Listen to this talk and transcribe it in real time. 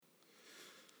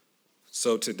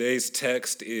So today's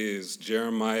text is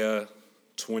Jeremiah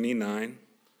 29,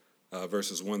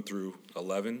 verses 1 through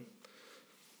 11.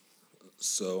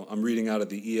 So I'm reading out of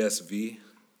the ESV.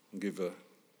 I'll give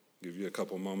you a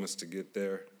couple moments to get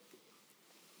there.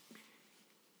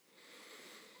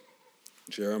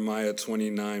 Jeremiah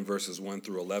 29, verses 1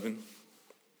 through 11.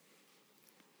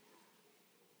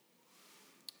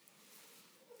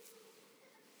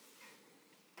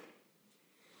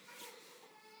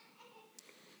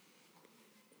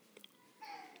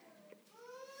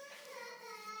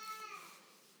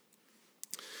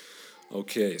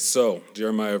 Okay, so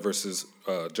Jeremiah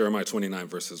 29,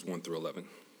 verses 1 through 11.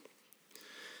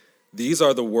 These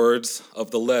are the words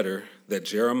of the letter that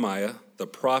Jeremiah, the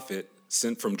prophet,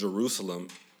 sent from Jerusalem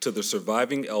to the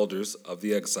surviving elders of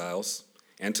the exiles,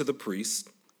 and to the priests,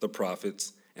 the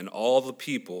prophets, and all the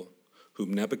people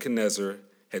whom Nebuchadnezzar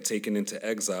had taken into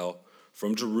exile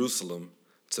from Jerusalem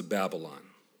to Babylon.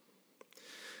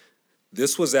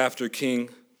 This was after King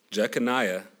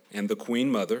Jeconiah and the queen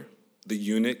mother, the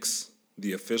eunuchs,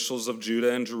 the officials of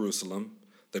Judah and Jerusalem,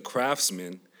 the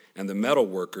craftsmen, and the metal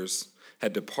workers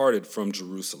had departed from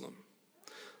Jerusalem.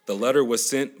 The letter was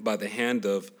sent by the hand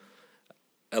of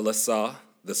Elisah,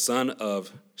 the son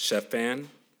of Shaphan,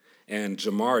 and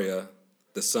Gemariah,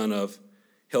 the son of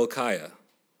Hilkiah,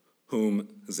 whom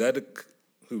Zedekiah,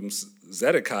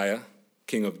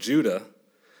 king of Judah,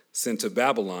 sent to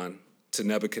Babylon to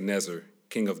Nebuchadnezzar,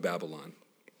 king of Babylon.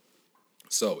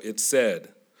 So it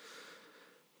said,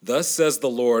 "Thus says the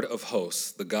Lord of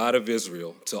hosts, the God of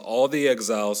Israel, to all the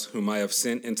exiles whom I have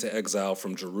sent into exile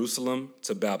from Jerusalem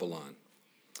to Babylon.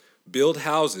 Build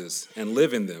houses and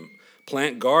live in them,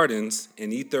 plant gardens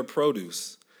and eat their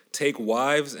produce. Take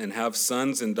wives and have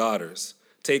sons and daughters.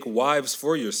 Take wives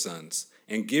for your sons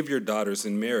and give your daughters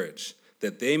in marriage,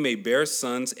 that they may bear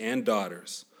sons and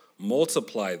daughters.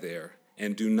 Multiply there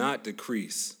and do not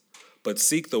decrease, but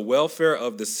seek the welfare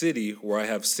of the city where I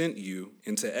have sent you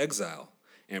into exile,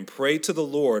 and pray to the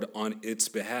Lord on its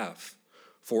behalf.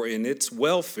 For in its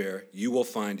welfare you will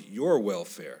find your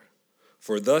welfare.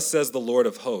 For thus says the Lord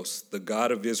of hosts, the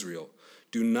God of Israel,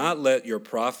 do not let your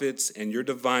prophets and your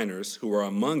diviners who are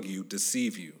among you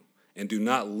deceive you, and do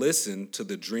not listen to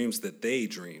the dreams that they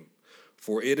dream.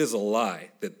 For it is a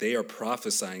lie that they are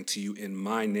prophesying to you in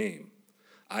my name.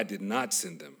 I did not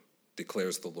send them,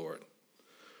 declares the Lord.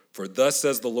 For thus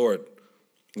says the Lord,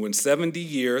 when 70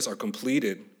 years are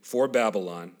completed for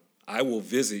Babylon, I will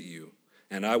visit you,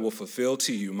 and I will fulfill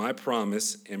to you my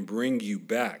promise and bring you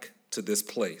back to this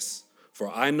place. For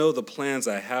I know the plans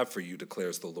I have for you,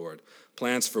 declares the Lord,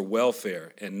 plans for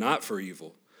welfare and not for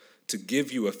evil, to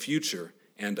give you a future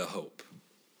and a hope."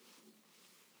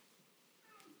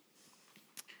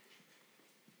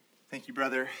 Thank you,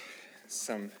 brother.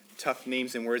 Some tough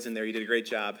names and words in there. You did a great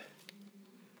job.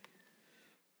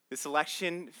 This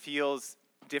election feels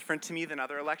different to me than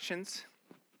other elections.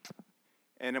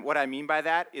 And what I mean by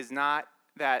that is not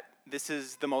that this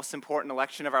is the most important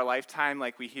election of our lifetime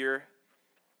like we hear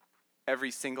every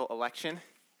single election,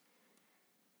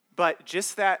 but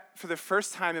just that for the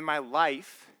first time in my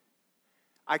life,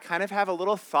 I kind of have a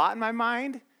little thought in my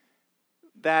mind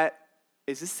that,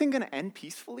 is this thing going to end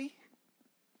peacefully?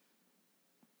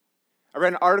 I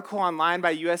read an article online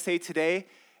by USA Today,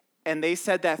 and they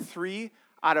said that 3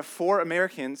 out of 4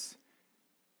 Americans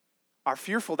are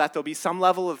fearful that there'll be some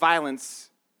level of violence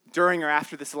during or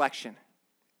after this election.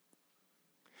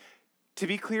 To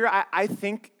be clear, I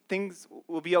think things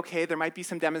will be okay. There might be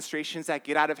some demonstrations that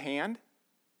get out of hand.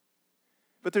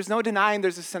 But there's no denying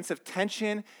there's a sense of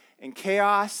tension and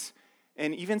chaos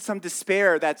and even some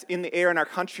despair that's in the air in our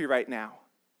country right now.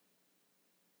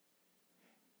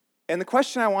 And the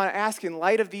question I want to ask in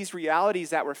light of these realities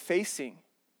that we're facing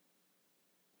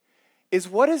is,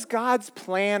 what is God's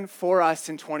plan for us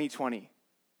in 2020?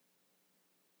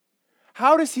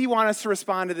 How does he want us to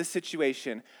respond to this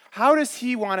situation? How does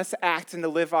he want us to act and to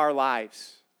live our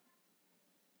lives?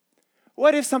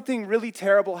 What if something really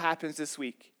terrible happens this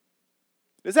week?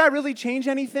 Does that really change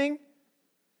anything?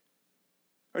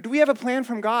 Or do we have a plan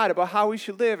from God about how we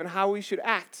should live and how we should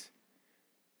act?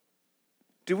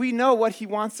 Do we know what he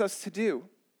wants us to do?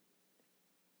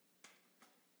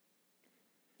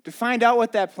 To find out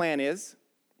what that plan is,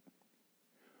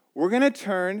 we're going to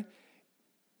turn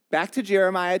back to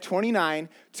Jeremiah 29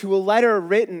 to a letter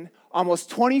written almost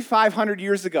 2,500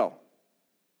 years ago.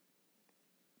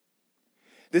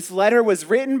 This letter was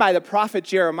written by the prophet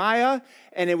Jeremiah,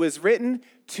 and it was written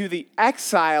to the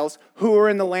exiles who were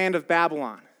in the land of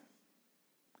Babylon.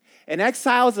 An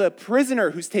exile is a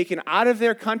prisoner who's taken out of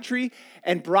their country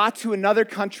and brought to another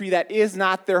country that is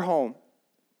not their home.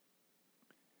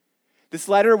 This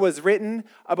letter was written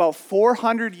about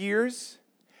 400 years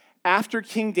after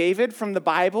King David from the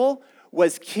Bible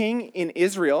was king in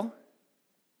Israel.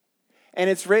 And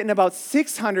it's written about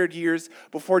 600 years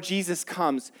before Jesus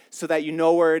comes, so that you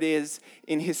know where it is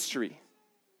in history.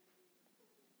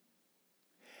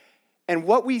 And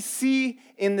what we see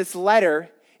in this letter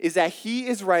is that he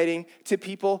is writing to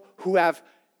people who have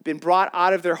been brought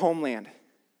out of their homeland.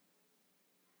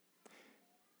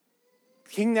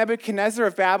 King Nebuchadnezzar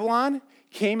of Babylon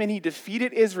came and he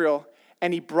defeated Israel,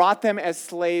 and he brought them as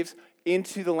slaves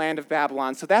into the land of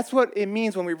Babylon. So that's what it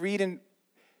means when we read in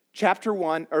chapter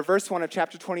 1, or verse 1 of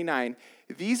chapter 29.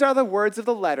 These are the words of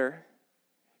the letter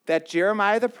that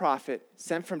Jeremiah the prophet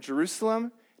sent from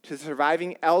Jerusalem to the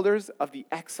surviving elders of the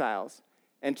exiles,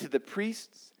 and to the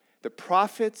priests, the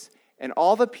prophets, and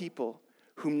all the people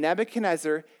whom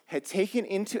Nebuchadnezzar had taken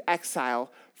into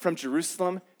exile from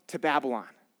Jerusalem to Babylon.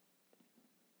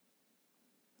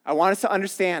 I want us to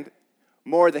understand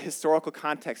more the historical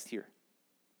context here.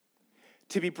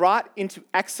 To be brought into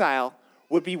exile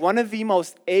would be one of the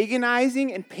most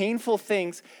agonizing and painful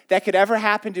things that could ever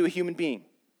happen to a human being.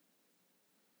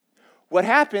 What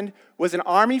happened was an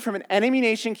army from an enemy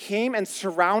nation came and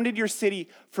surrounded your city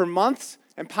for months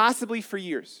and possibly for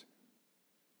years.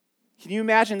 Can you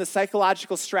imagine the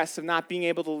psychological stress of not being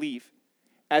able to leave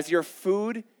as your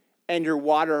food and your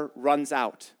water runs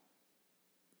out?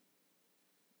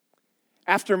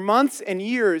 After months and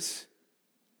years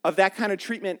of that kind of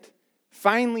treatment,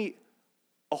 finally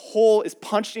a hole is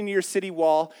punched into your city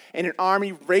wall and an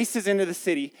army races into the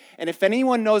city. And if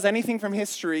anyone knows anything from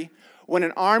history, when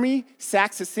an army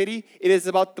sacks a city, it is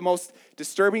about the most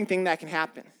disturbing thing that can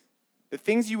happen. The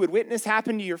things you would witness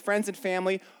happen to your friends and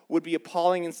family would be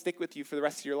appalling and stick with you for the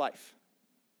rest of your life.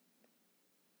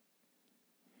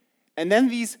 And then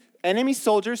these enemy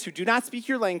soldiers who do not speak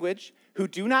your language, who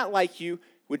do not like you,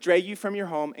 would drag you from your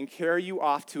home and carry you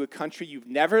off to a country you've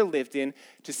never lived in,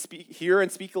 to hear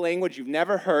and speak a language you've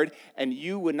never heard, and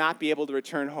you would not be able to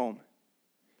return home.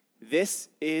 This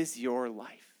is your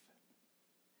life.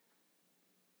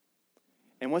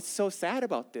 And what's so sad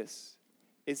about this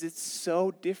is it's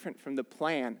so different from the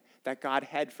plan that God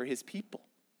had for his people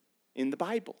in the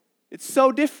Bible. It's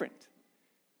so different.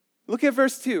 Look at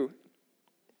verse 2.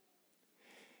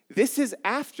 This is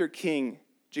after King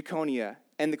Jeconiah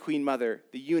and the queen mother,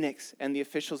 the eunuchs and the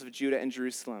officials of Judah and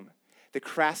Jerusalem, the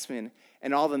craftsmen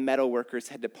and all the metal workers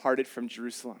had departed from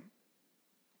Jerusalem.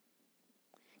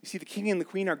 You see, the king and the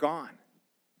queen are gone.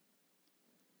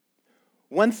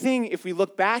 One thing, if we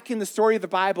look back in the story of the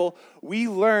Bible, we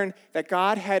learn that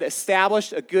God had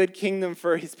established a good kingdom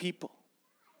for his people.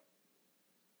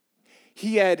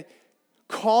 He had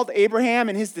called Abraham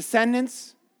and his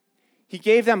descendants. He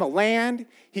gave them a land.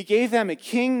 He gave them a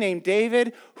king named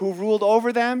David who ruled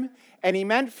over them. And he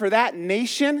meant for that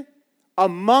nation,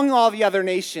 among all the other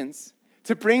nations,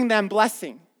 to bring them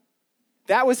blessing.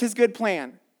 That was his good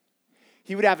plan.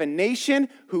 He would have a nation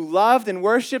who loved and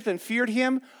worshiped and feared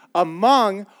him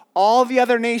among all the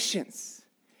other nations.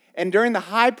 And during the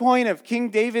high point of King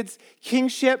David's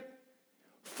kingship,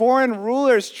 foreign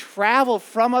rulers travel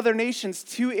from other nations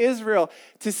to Israel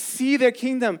to see their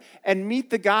kingdom and meet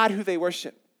the God who they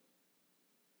worship.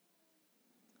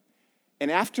 And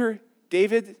after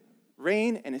David's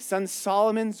reign and his son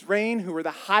Solomon's reign, who were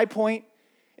the high point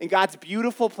in God's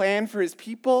beautiful plan for his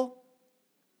people,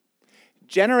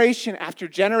 generation after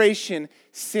generation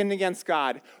sinned against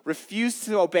God, refused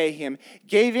to obey him,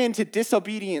 gave in to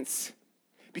disobedience,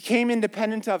 became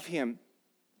independent of him.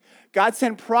 God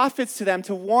sent prophets to them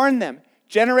to warn them,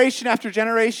 generation after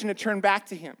generation, to turn back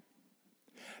to him.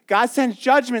 God sent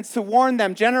judgments to warn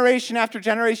them, generation after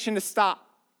generation, to stop.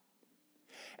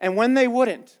 And when they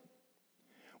wouldn't,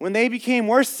 when they became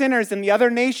worse sinners than the other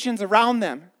nations around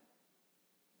them,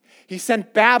 he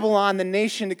sent Babylon, the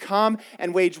nation, to come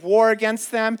and wage war against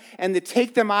them and to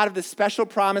take them out of the special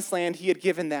promised land he had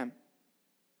given them.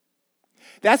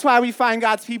 That's why we find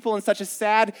God's people in such a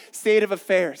sad state of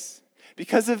affairs,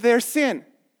 because of their sin.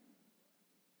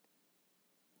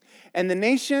 And the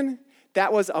nation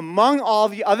that was among all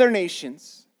the other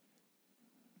nations,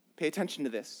 pay attention to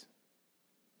this,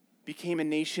 became a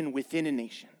nation within a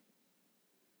nation.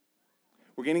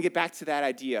 We're going to get back to that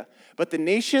idea. But the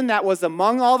nation that was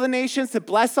among all the nations, to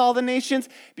bless all the nations,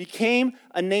 became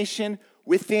a nation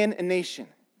within a nation.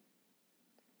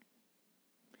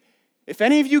 If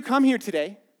any of you come here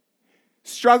today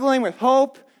struggling with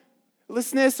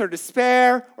hopelessness or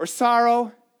despair or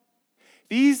sorrow,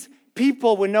 these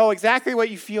people would know exactly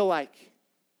what you feel like.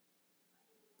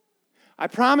 I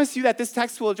promise you that this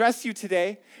text will address you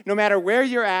today, no matter where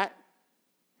you're at,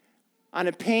 on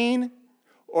a pain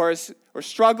or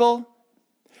struggle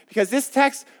Because this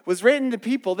text was written to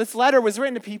people, this letter was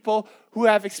written to people who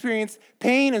have experienced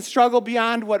pain and struggle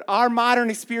beyond what our modern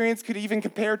experience could even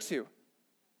compare to.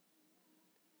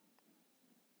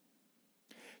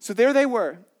 So there they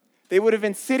were. They would have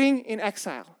been sitting in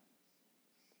exile.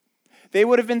 They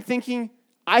would have been thinking,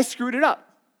 I screwed it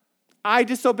up. I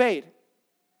disobeyed.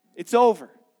 It's over.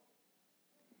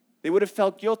 They would have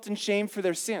felt guilt and shame for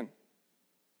their sin.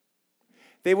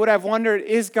 They would have wondered,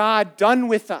 is God done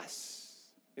with us?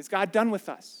 Is God done with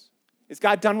us? Is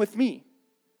God done with me?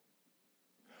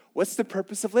 What's the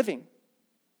purpose of living?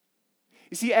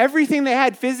 You see, everything they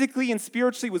had physically and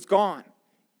spiritually was gone.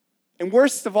 And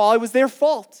worst of all, it was their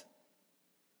fault.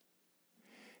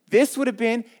 This would have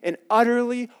been an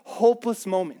utterly hopeless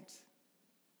moment.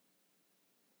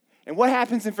 And what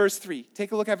happens in verse 3?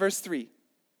 Take a look at verse 3.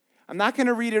 I'm not going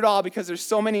to read it all because there's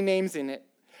so many names in it.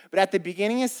 But at the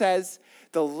beginning it says,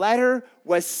 the letter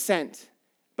was sent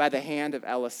by the hand of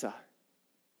Elisha.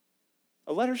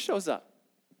 A letter shows up.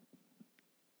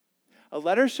 A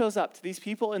letter shows up to these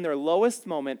people in their lowest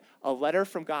moment. A letter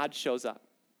from God shows up.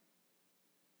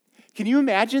 Can you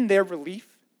imagine their relief?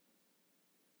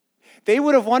 They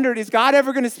would have wondered, is God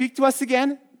ever going to speak to us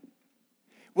again?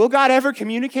 Will God ever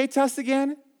communicate to us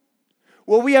again?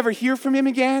 Will we ever hear from him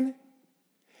again?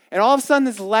 And all of a sudden,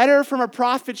 this letter from a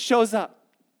prophet shows up.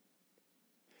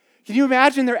 Can you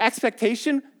imagine their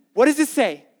expectation? What does it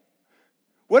say?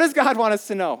 What does God want us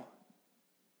to know?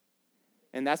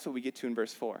 And that's what we get to in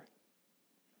verse 4.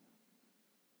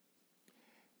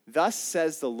 Thus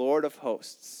says the Lord of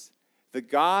hosts, the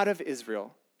God of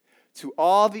Israel, to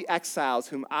all the exiles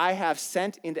whom I have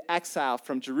sent into exile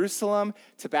from Jerusalem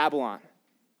to Babylon.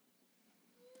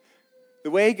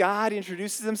 The way God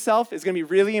introduces himself is going to be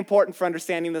really important for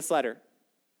understanding this letter.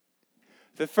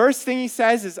 The first thing he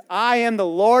says is, I am the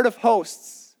Lord of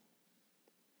hosts.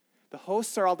 The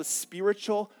hosts are all the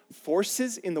spiritual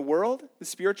forces in the world, the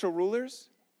spiritual rulers.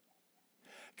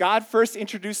 God first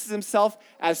introduces himself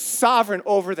as sovereign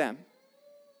over them.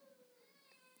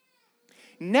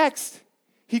 Next,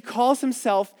 he calls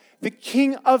himself the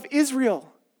King of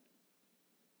Israel.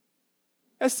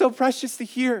 That's so precious to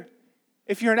hear.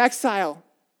 If you're in exile,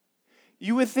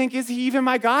 you would think, is he even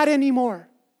my God anymore?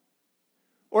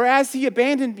 Or has he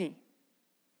abandoned me?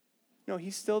 No,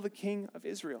 he's still the King of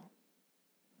Israel.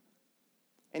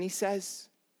 And he says,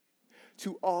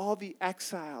 to all the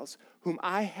exiles whom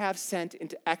I have sent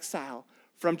into exile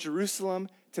from Jerusalem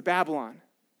to Babylon.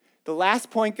 The last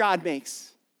point God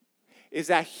makes is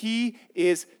that he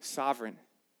is sovereign.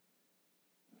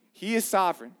 He is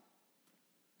sovereign.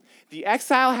 The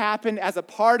exile happened as a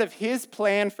part of his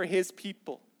plan for his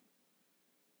people.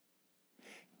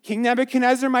 King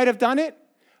Nebuchadnezzar might have done it,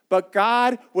 but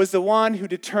God was the one who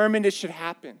determined it should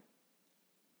happen.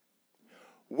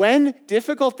 When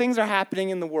difficult things are happening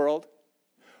in the world,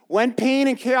 when pain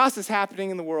and chaos is happening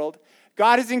in the world,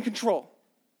 God is in control.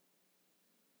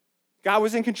 God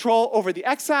was in control over the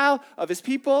exile of his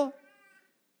people.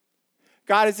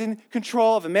 God is in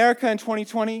control of America in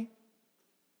 2020.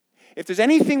 If there's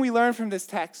anything we learn from this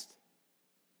text,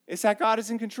 it's that God is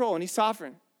in control and he's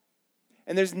sovereign.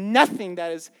 And there's nothing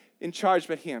that is in charge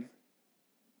but him.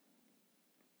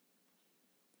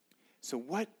 So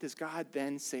what does God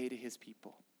then say to his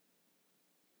people?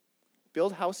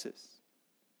 Build houses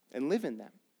and live in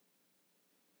them.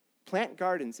 Plant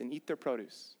gardens and eat their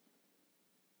produce.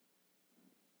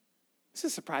 This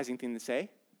is a surprising thing to say.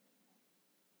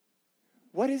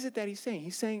 What is it that he's saying?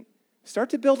 He's saying, start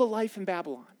to build a life in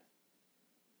Babylon.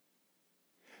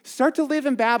 Start to live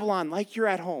in Babylon like you're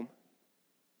at home.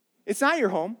 It's not your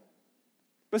home,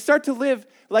 but start to live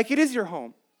like it is your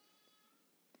home.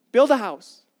 Build a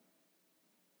house.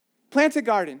 Plant a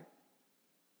garden.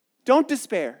 Don't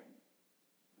despair.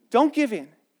 Don't give in.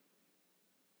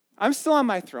 I'm still on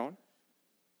my throne.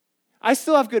 I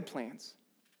still have good plans.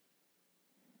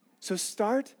 So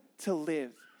start to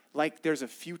live like there's a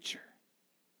future.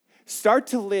 Start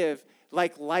to live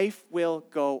like life will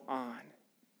go on.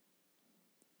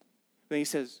 Then he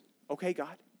says, okay,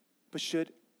 God, but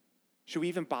should we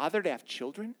even bother to have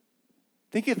children?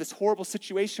 Think of this horrible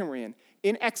situation we're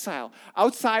in exile,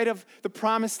 outside of the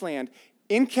promised land,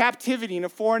 in captivity in a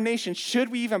foreign nation. Should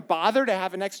we even bother to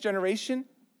have a next generation?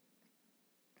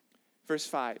 Verse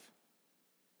 5,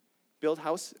 build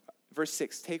house. Verse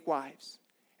 6, take wives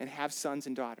and have sons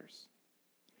and daughters.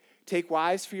 Take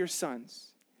wives for your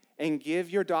sons and give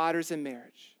your daughters in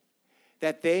marriage,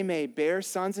 that they may bear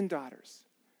sons and daughters.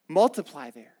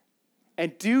 Multiply there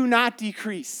and do not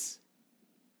decrease.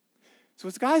 So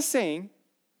what God is saying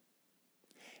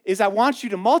is, I want you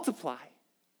to multiply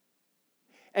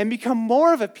and become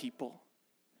more of a people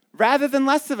rather than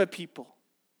less of a people.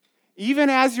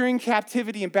 even as you're in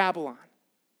captivity in Babylon.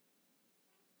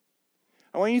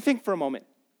 I want you to think for a moment.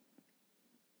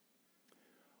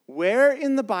 Where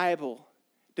in the Bible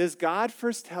does God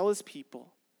first tell his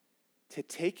people to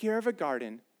take care of a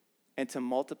garden and to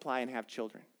multiply and have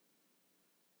children?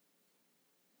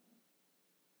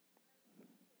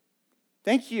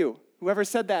 Thank you. Whoever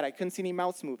said that, I couldn't see any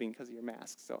mouths moving because of your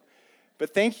mask.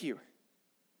 But thank you.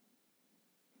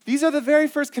 These are the very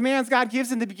first commands God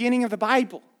gives in the beginning of the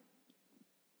Bible.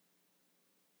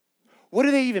 What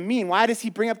do they even mean? Why does he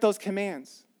bring up those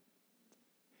commands?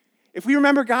 If we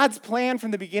remember God's plan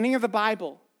from the beginning of the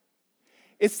Bible,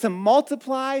 it's to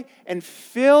multiply and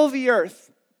fill the earth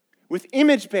with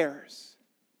image bearers,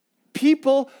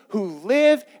 people who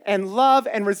live and love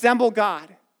and resemble God.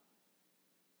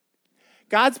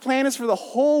 God's plan is for the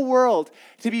whole world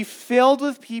to be filled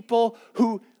with people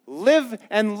who live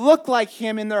and look like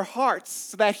him in their hearts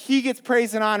so that he gets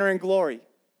praise and honor and glory.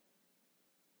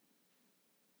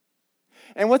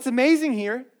 And what's amazing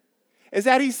here is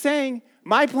that he's saying,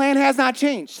 my plan has not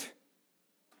changed.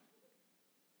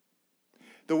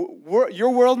 Your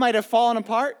world might have fallen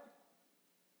apart.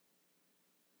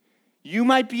 You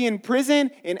might be in prison,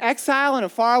 in exile, in a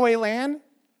faraway land.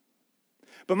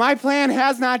 But my plan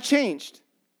has not changed.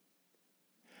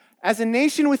 As a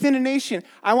nation within a nation,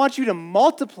 I want you to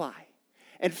multiply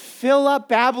and fill up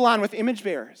Babylon with image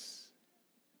bearers.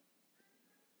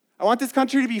 I want this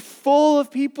country to be full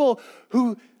of people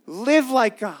who live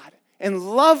like God and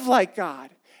love like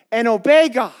God and obey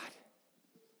God.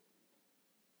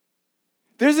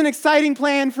 There's an exciting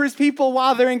plan for his people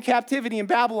while they're in captivity in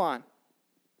Babylon.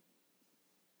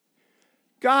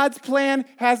 God's plan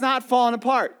has not fallen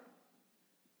apart.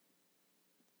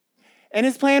 And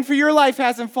his plan for your life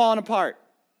hasn't fallen apart.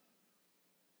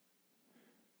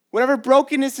 Whatever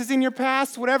brokenness is in your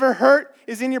past, whatever hurt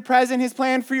is in your present, his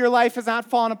plan for your life has not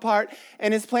fallen apart.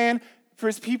 And his plan for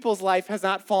his people's life has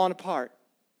not fallen apart.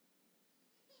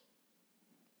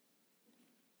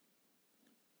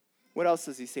 What else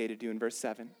does he say to do in verse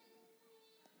 7?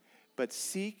 But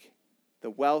seek the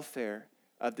welfare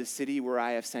of the city where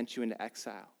I have sent you into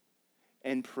exile,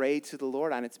 and pray to the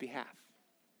Lord on its behalf.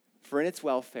 For in its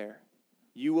welfare,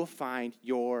 you will find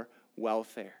your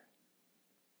welfare.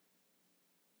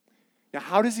 Now,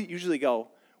 how does it usually go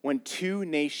when two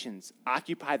nations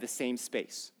occupy the same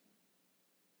space?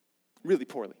 Really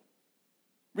poorly.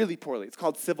 Really poorly. It's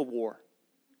called civil war.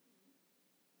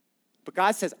 But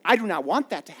God says, I do not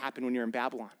want that to happen when you're in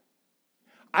Babylon.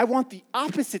 I want the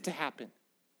opposite to happen.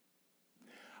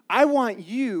 I want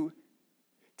you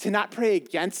to not pray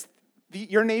against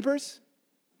your neighbors,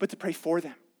 but to pray for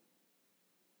them.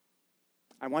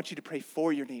 I want you to pray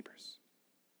for your neighbors.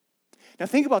 Now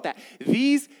think about that.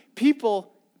 These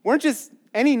people weren't just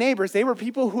any neighbors. They were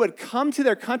people who had come to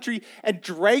their country and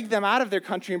dragged them out of their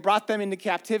country and brought them into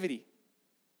captivity.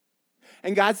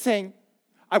 And God's saying,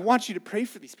 I want you to pray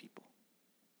for these people.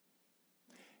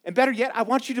 And better yet, I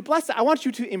want you to bless them. I want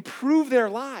you to improve their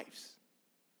lives.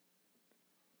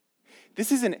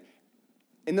 This is in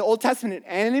the Old Testament,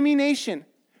 an enemy nation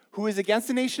who is against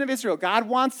the nation of Israel. God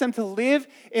wants them to live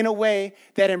in a way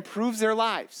that improves their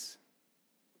lives.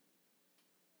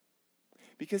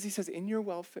 Because he says, in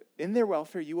their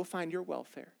welfare, you will find your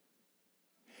welfare.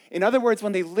 In other words,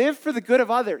 when they live for the good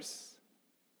of others,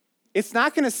 it's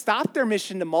not going to stop their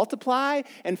mission to multiply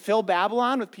and fill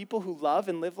Babylon with people who love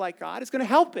and live like God. It's going to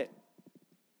help it.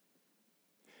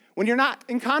 When you're not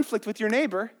in conflict with your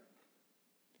neighbor,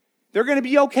 they're going to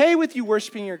be okay with you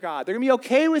worshiping your God. They're going to be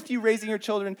okay with you raising your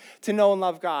children to know and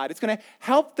love God. It's going to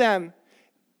help them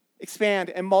expand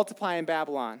and multiply in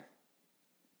Babylon.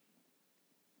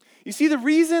 You see, the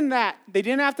reason that they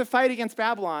didn't have to fight against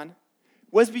Babylon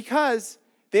was because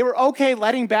they were okay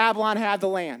letting Babylon have the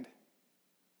land.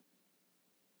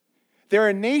 They're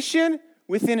a nation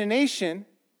within a nation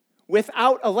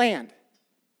without a land.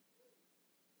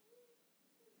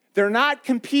 They're not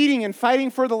competing and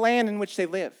fighting for the land in which they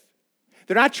live.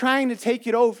 They're not trying to take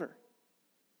it over.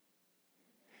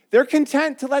 They're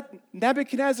content to let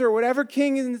Nebuchadnezzar or whatever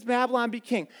king in Babylon be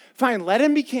king. Fine, let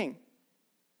him be king.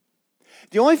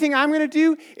 The only thing I'm going to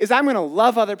do is I'm going to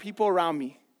love other people around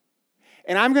me.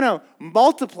 And I'm going to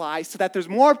multiply so that there's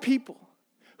more people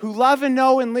who love and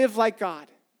know and live like God.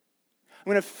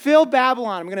 I'm going to fill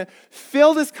Babylon. I'm going to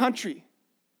fill this country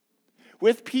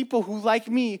with people who, like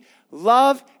me,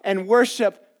 love and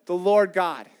worship the Lord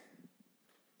God.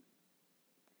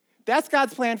 That's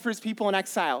God's plan for his people in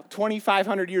exile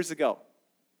 2,500 years ago.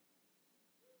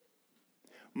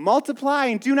 Multiply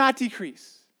and do not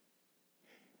decrease.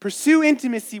 Pursue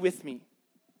intimacy with me.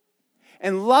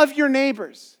 And love your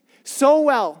neighbors so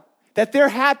well that they're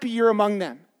happy you're among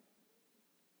them.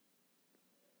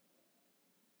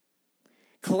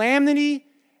 Calamity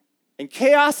and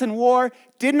chaos and war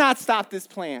did not stop this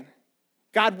plan.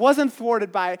 God wasn't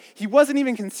thwarted by it. He wasn't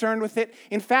even concerned with it.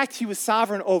 In fact, he was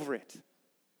sovereign over it.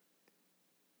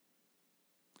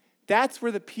 That's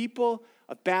where the people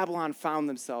of Babylon found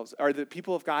themselves, or the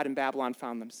people of God in Babylon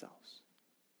found themselves.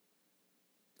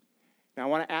 Now, I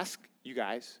want to ask you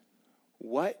guys,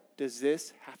 what does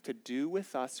this have to do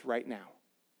with us right now?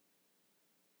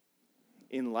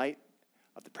 In light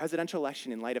of the presidential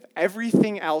election, in light of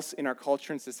everything else in our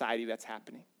culture and society that's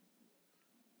happening.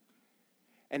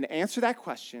 And to answer that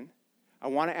question, I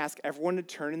want to ask everyone to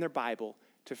turn in their Bible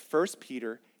to 1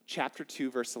 Peter chapter 2,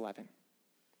 verse 11.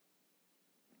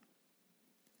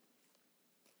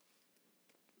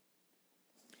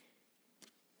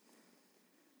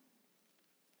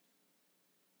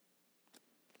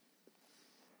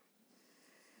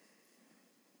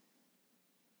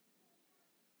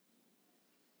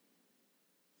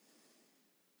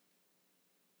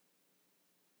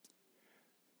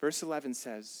 Verse 11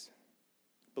 says,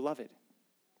 "Beloved,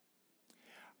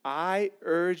 I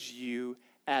urge you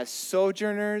as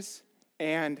sojourners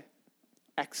and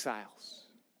exiles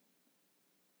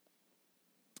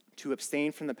to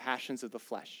abstain from the passions of the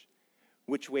flesh,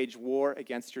 which wage war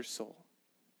against your soul.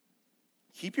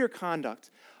 Keep your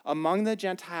conduct among the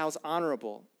Gentiles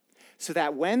honorable, so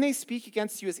that when they speak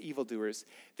against you as evildoers,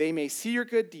 they may see your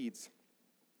good deeds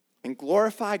and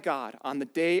glorify God on the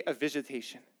day of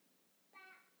visitation."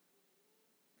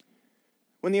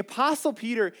 When the Apostle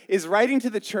Peter is writing to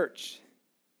the church,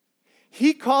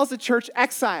 he calls the church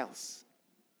exiles.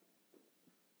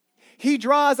 He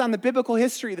draws on the biblical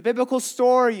history, the biblical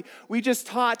story we just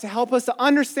taught to help us to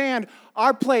understand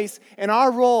our place and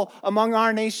our role among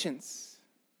our nations.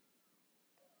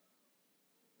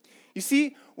 You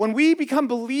see, when we become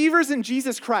believers in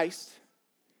Jesus Christ,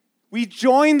 we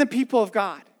join the people of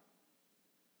God.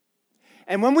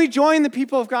 And when we join the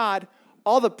people of God,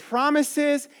 all the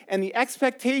promises and the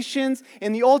expectations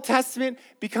in the Old Testament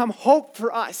become hope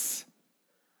for us.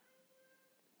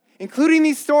 Including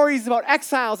these stories about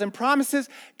exiles and promises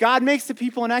God makes to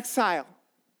people in exile.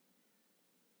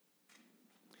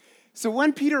 So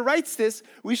when Peter writes this,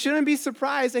 we shouldn't be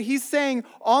surprised that he's saying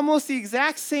almost the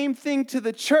exact same thing to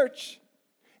the church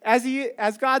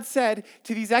as God said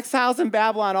to these exiles in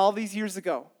Babylon all these years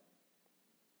ago.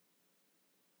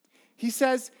 He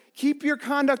says, keep your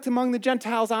conduct among the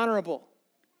Gentiles honorable.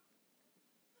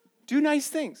 Do nice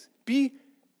things. Be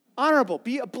honorable.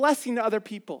 Be a blessing to other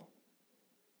people.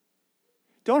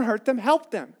 Don't hurt them. Help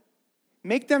them.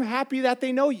 Make them happy that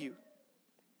they know you.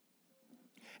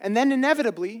 And then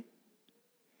inevitably,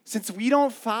 since we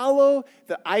don't follow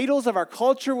the idols of our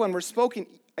culture when we're spoken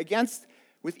against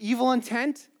with evil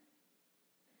intent,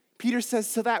 Peter says,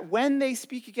 so that when they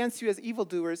speak against you as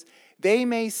evildoers, they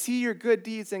may see your good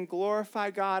deeds and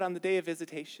glorify God on the day of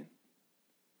visitation.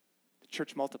 The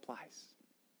church multiplies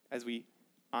as we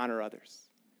honor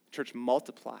others. The church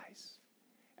multiplies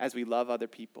as we love other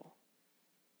people.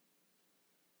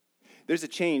 There's a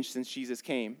change since Jesus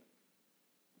came.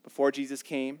 Before Jesus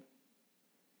came,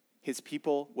 his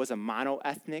people was a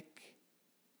monoethnic,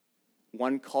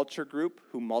 one culture group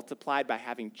who multiplied by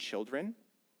having children.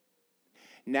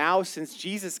 Now, since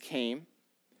Jesus came,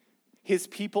 his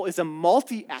people is a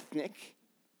multi-ethnic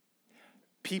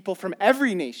people from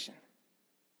every nation.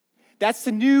 That's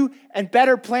the new and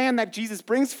better plan that Jesus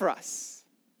brings for us.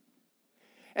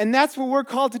 And that's what we're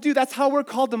called to do. That's how we're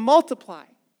called to multiply.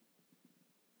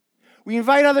 We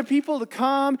invite other people to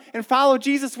come and follow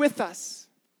Jesus with us.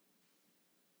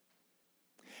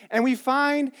 And we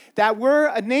find that we're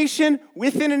a nation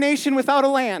within a nation without a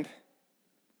land.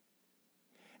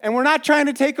 And we're not trying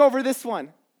to take over this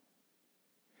one.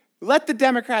 Let the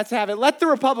Democrats have it. Let the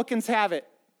Republicans have it.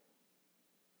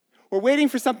 We're waiting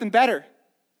for something better.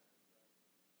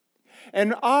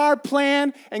 And our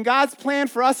plan and God's plan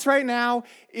for us right now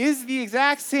is the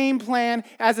exact same plan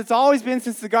as it's always been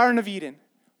since the Garden of Eden.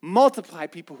 Multiply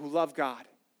people who love God.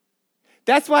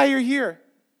 That's why you're here.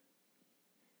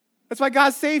 That's why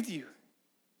God saved you.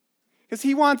 Because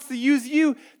he wants to use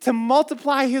you to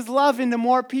multiply his love into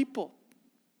more people.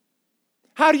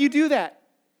 How do you do that?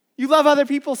 You love other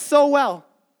people so well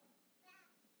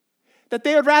that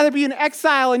they would rather be in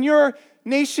exile in your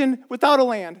nation without a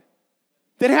land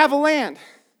than have a land.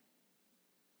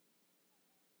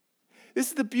 This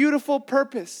is the beautiful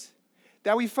purpose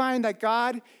that we find that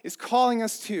God is calling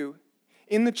us to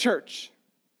in the church.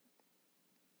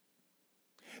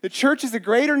 The church is a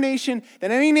greater nation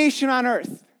than any nation on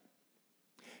earth.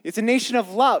 It's a nation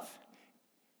of love,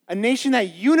 a nation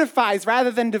that unifies rather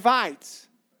than divides.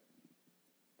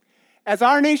 As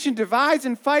our nation divides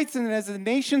and fights, and as the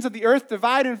nations of the earth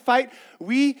divide and fight,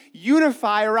 we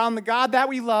unify around the God that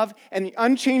we love and the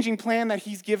unchanging plan that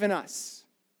he's given us.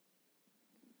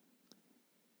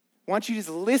 I want you to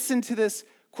just listen to this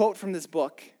quote from this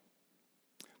book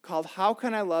called How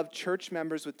Can I Love Church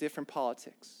Members with Different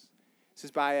Politics? This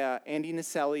is by Andy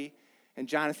Naselli and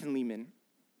Jonathan Lehman.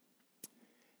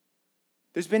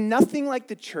 There's been nothing like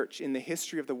the church in the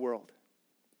history of the world.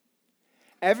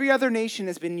 Every other nation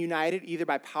has been united either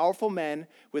by powerful men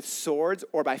with swords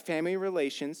or by family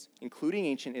relations, including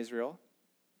ancient Israel.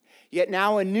 Yet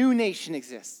now a new nation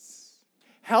exists,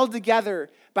 held together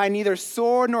by neither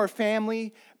sword nor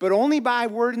family, but only by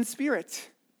word and spirit.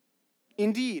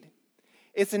 Indeed,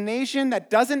 it's a nation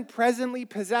that doesn't presently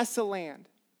possess a land.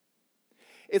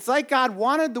 It's like God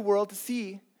wanted the world to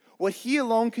see what he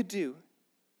alone could do.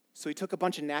 So he took a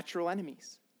bunch of natural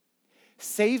enemies,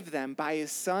 saved them by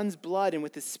his son's blood and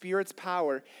with his spirit's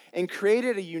power, and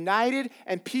created a united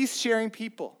and peace-sharing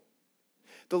people.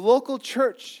 The local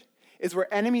church is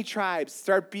where enemy tribes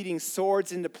start beating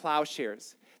swords into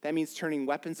plowshares. That means turning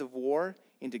weapons of war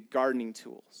into gardening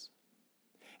tools,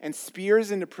 and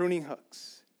spears into pruning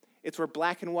hooks. It's where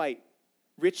black and white,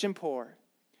 rich and poor,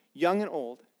 young and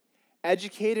old,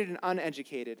 educated and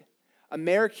uneducated,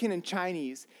 American and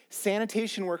Chinese,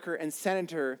 sanitation worker and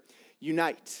senator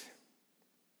unite.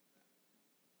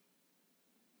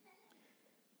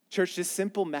 Church, this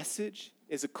simple message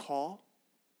is a call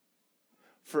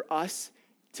for us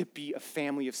to be a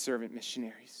family of servant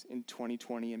missionaries in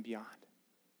 2020 and beyond.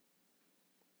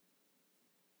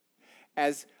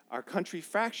 As our country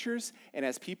fractures and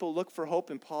as people look for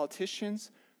hope in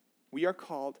politicians, we are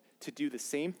called to do the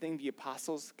same thing the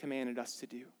apostles commanded us to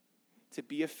do, to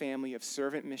be a family of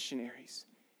servant missionaries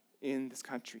in this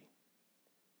country.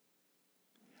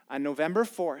 On November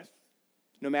 4th,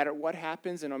 no matter what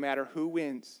happens and no matter who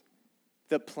wins,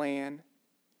 the plan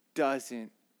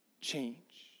doesn't change.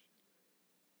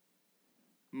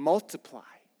 Multiply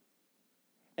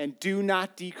and do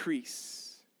not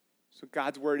decrease. So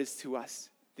God's word is to us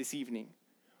this evening.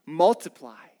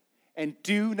 Multiply and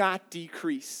do not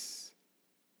decrease.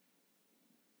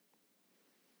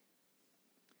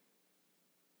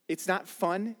 It's not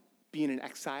fun being in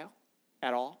exile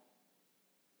at all.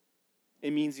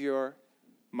 It means you're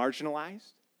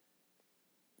marginalized.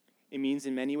 It means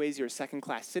in many ways you're a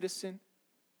second-class citizen.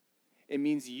 It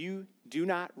means you do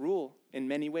not rule in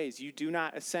many ways. You do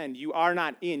not ascend. You are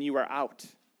not in, you are out.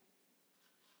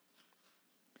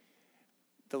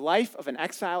 The life of an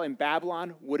exile in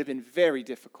Babylon would have been very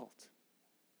difficult.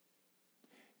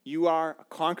 You are a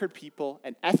conquered people,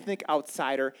 an ethnic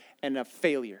outsider, and a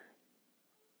failure.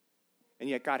 And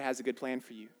yet God has a good plan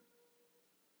for you.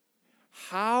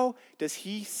 How does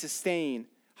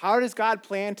God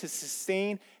plan to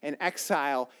sustain an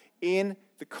exile in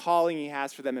the calling he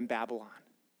has for them in Babylon?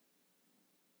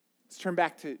 Let's turn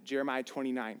back to Jeremiah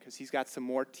 29, because he's got some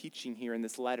more teaching here in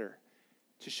this letter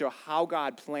to show how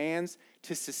God plans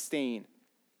to sustain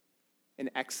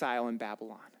an exile in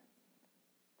Babylon.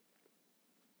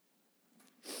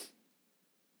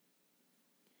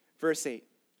 Verse 8,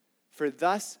 "For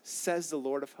thus says the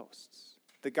Lord of hosts,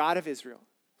 the God of Israel,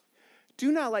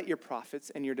 do not let your prophets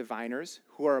and your diviners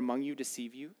who are among you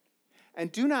deceive you,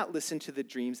 and do not listen to the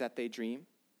dreams that they dream,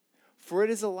 for it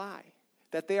is a lie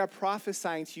that they are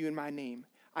prophesying to you in my name.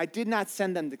 I did not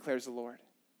send them, declares the Lord."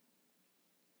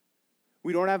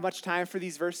 We don't have much time for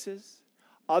these verses,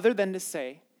 other than to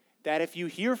say that if you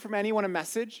hear from anyone a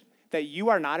message that you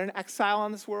are not in exile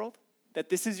in this world, that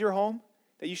this is your home,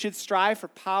 that you should strive for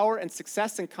power and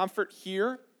success and comfort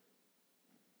here,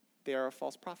 they are a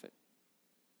false prophet.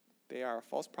 They are a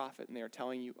false prophet, and they are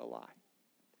telling you a lie.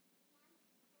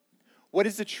 What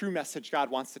is the true message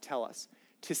God wants to tell us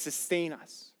to sustain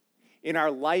us in our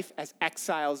life as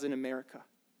exiles in America?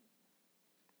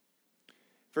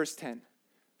 Verse 10,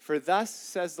 "For thus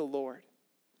says the Lord,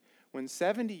 when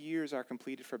 70 years are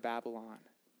completed for Babylon,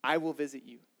 I will visit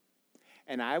you,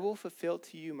 and I will fulfill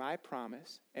to you my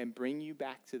promise and bring you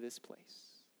back to this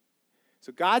place."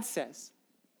 So God says,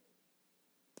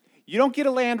 you don't get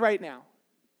a land right now,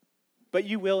 but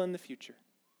you will in the future.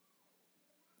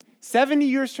 70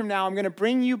 years from now, I'm going to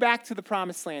bring you back to the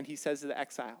promised land, he says to the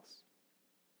exiles.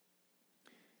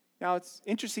 Now, it's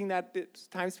interesting that the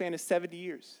time span is 70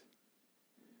 years.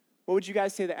 What would you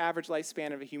guys say the average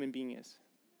lifespan of a human being is?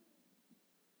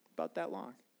 About that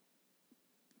long.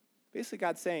 Basically,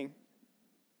 God's saying,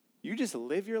 you just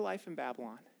live your life in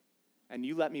Babylon, and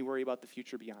you let me worry about the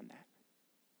future beyond that.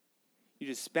 You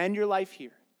just spend your life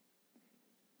here,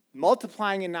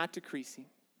 multiplying and not decreasing,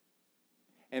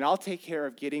 and I'll take care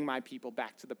of getting my people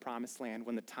back to the promised land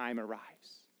when the time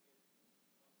arrives.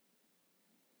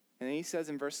 And then he says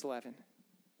in verse 11,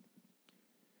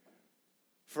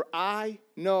 "For I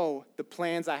know the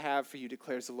plans I have for you,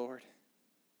 declares the Lord.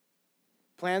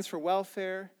 Plans for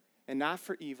welfare and not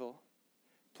for evil.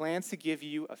 Plans to give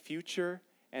you a future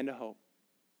and a hope."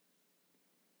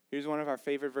 Here's one of our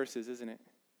favorite verses, isn't it?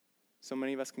 So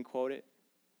many of us can quote it.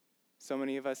 So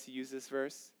many of us use this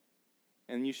verse.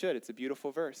 And you should. It's a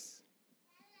beautiful verse.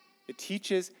 It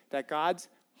teaches that God's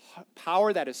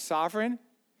power that is sovereign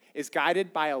is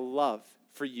guided by a love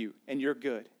for you and your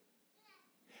good.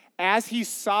 As he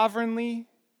sovereignly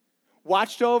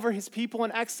watched over his people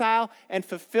in exile and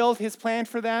fulfilled his plan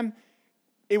for them,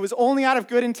 it was only out of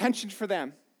good intention for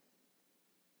them.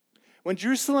 When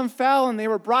Jerusalem fell and they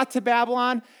were brought to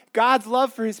Babylon, God's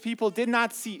love for his people did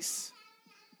not cease.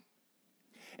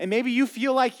 And maybe you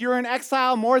feel like you're in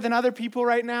exile more than other people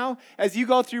right now, as you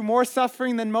go through more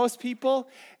suffering than most people.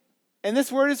 And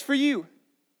this word is for you.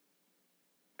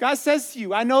 God says to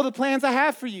you, I know the plans I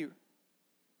have for you.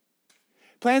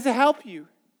 Plans to help you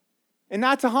and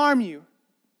not to harm you.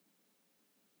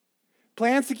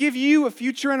 Plans to give you a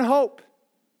future and hope.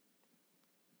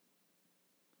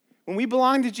 When we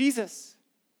belong to Jesus,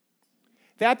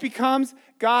 that becomes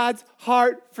God's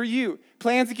heart for you.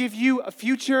 Plans to give you a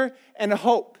future and a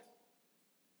hope.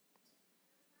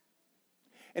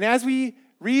 And as we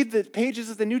read the pages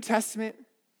of the New Testament,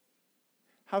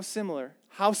 how similar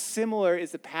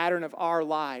is the pattern of our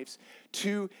lives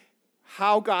to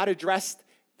how God addressed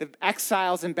the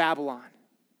exiles in Babylon.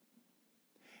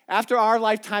 After our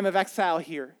lifetime of exile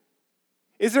here,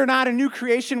 is there not a new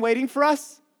creation waiting for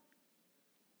us?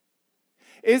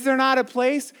 Is there not a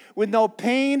place with no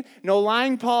pain, no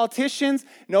lying politicians,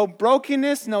 no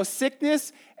brokenness, no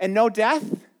sickness, and no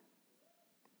death?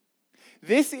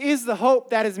 This is the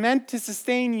hope that is meant to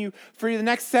sustain you for the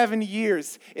next 70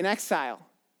 years in exile.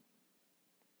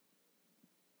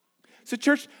 So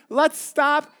church, let's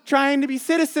stop trying to be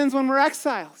citizens when we're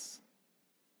exiles.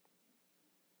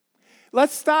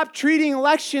 Let's stop treating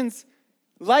elections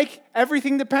like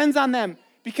everything depends on them,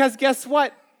 because guess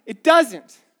what? It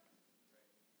doesn't.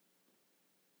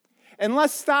 And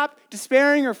let's stop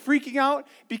despairing or freaking out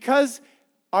because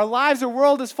our lives or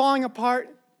world is falling apart,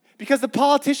 because the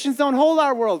politicians don't hold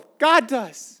our world. God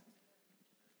does.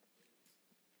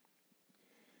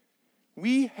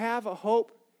 We have a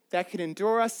hope that can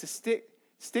endure us to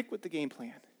stick with the game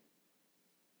plan.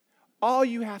 All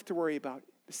you have to worry about,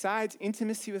 besides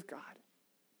intimacy with God,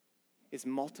 is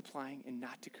multiplying and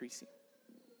not decreasing.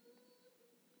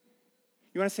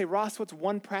 You want to say, Ross, what's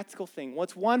one practical thing?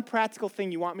 What's one practical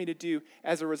thing you want me to do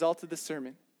as a result of this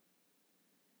sermon?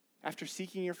 After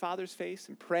seeking your Father's face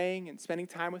and praying and spending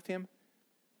time with him,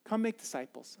 come make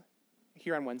disciples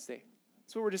here on Wednesday.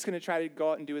 That's what we're just going to try to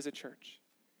go out and do as a church.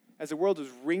 As the world is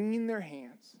wringing their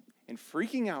hands and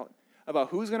freaking out about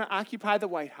who's going to occupy the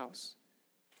White House,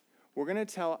 we're going to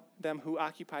tell them who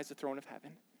occupies the throne of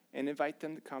heaven and invite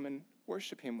them to come and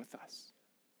worship him with us.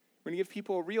 We're going to give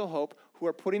people a real hope who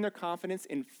are putting their confidence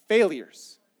in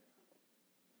failures.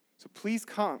 So please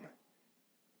come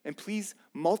and please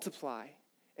multiply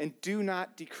and do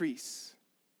not decrease.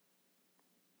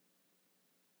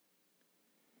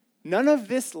 None of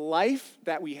this life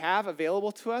that we have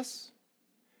available to us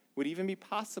would even be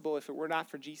possible if it were not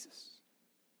for Jesus.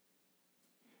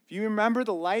 If you remember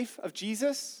the life of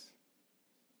Jesus,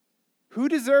 who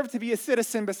deserved to be a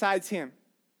citizen besides him?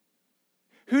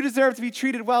 Who deserved to be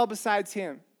treated well besides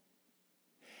him?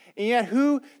 And yet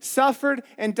who suffered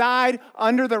and died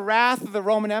under the wrath of the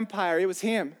Roman Empire? It was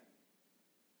him.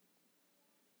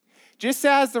 Just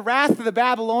as the wrath of the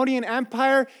Babylonian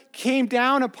Empire came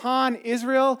down upon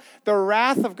Israel, the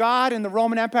wrath of God and the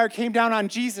Roman Empire came down on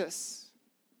Jesus.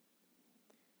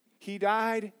 He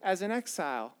died as an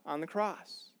exile on the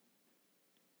cross.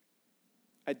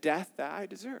 A death that I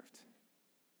deserved.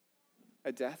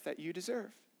 A death that you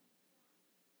deserve.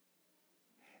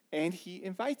 And he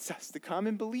invites us to come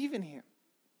and believe in him.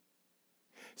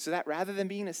 So that rather than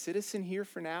being a citizen here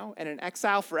for now and an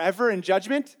exile forever in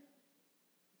judgment,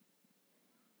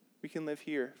 we can live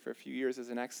here for a few years as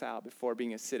an exile before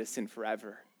being a citizen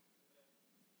forever.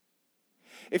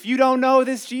 If you don't know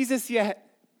this Jesus yet,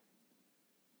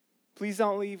 please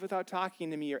don't leave without talking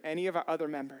to me or any of our other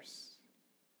members.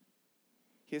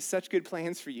 He has such good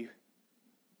plans for you.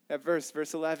 That verse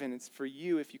 11, it's for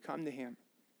you if you come to him.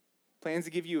 Plans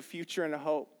to give you a future and a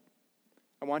hope.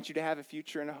 I want you to have a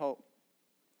future and a hope.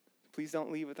 Please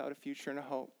don't leave without a future and a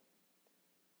hope.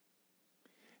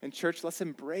 And church, let's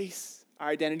embrace our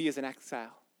identity as an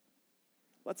exile.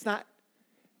 Let's not,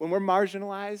 when we're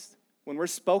marginalized, when we're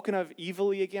spoken of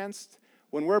evilly against,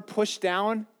 when we're pushed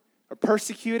down or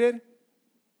persecuted,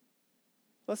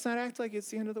 Let's not act like it's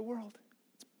the end of the world.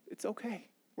 It's okay.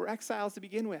 We're exiles to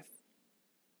begin with.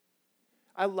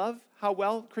 I love how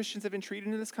well Christians have been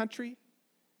treated in this country,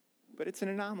 but it's an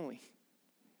anomaly.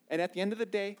 And at the end of the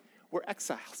day, we're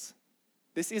exiles.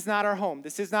 This is not our home.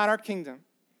 This is not our kingdom.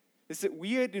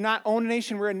 We do not own a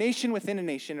nation. We're a nation within a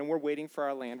nation, and we're waiting for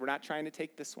our land. We're not trying to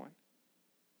take this one.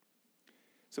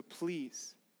 So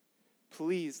please,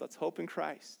 let's hope in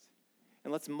Christ.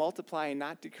 And let's multiply and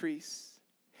not decrease.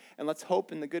 And let's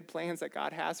hope in the good plans that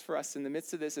God has for us in the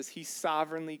midst of this as he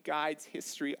sovereignly guides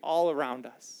history all around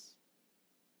us.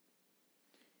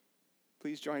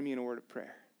 Please join me in a word of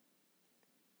prayer.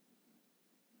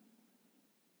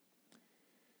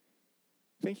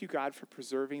 Thank you, God, for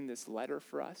preserving this letter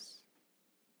for us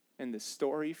and this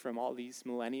story from all these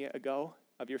millennia ago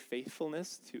of your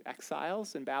faithfulness to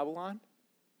exiles in Babylon.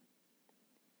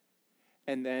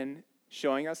 And then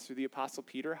showing us through the Apostle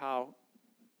Peter how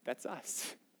that's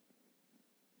us.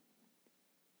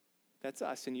 That's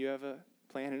us, and you have a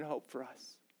plan and a hope for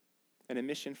us and a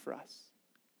mission for us.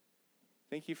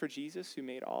 Thank you for Jesus who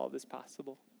made all of this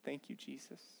possible. Thank you,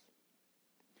 Jesus.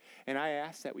 And I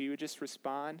ask that we would just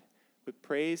respond with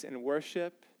praise and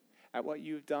worship at what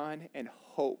you've done and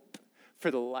hope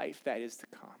for the life that is to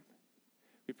come.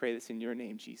 We pray this in your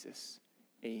name, Jesus.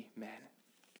 Amen.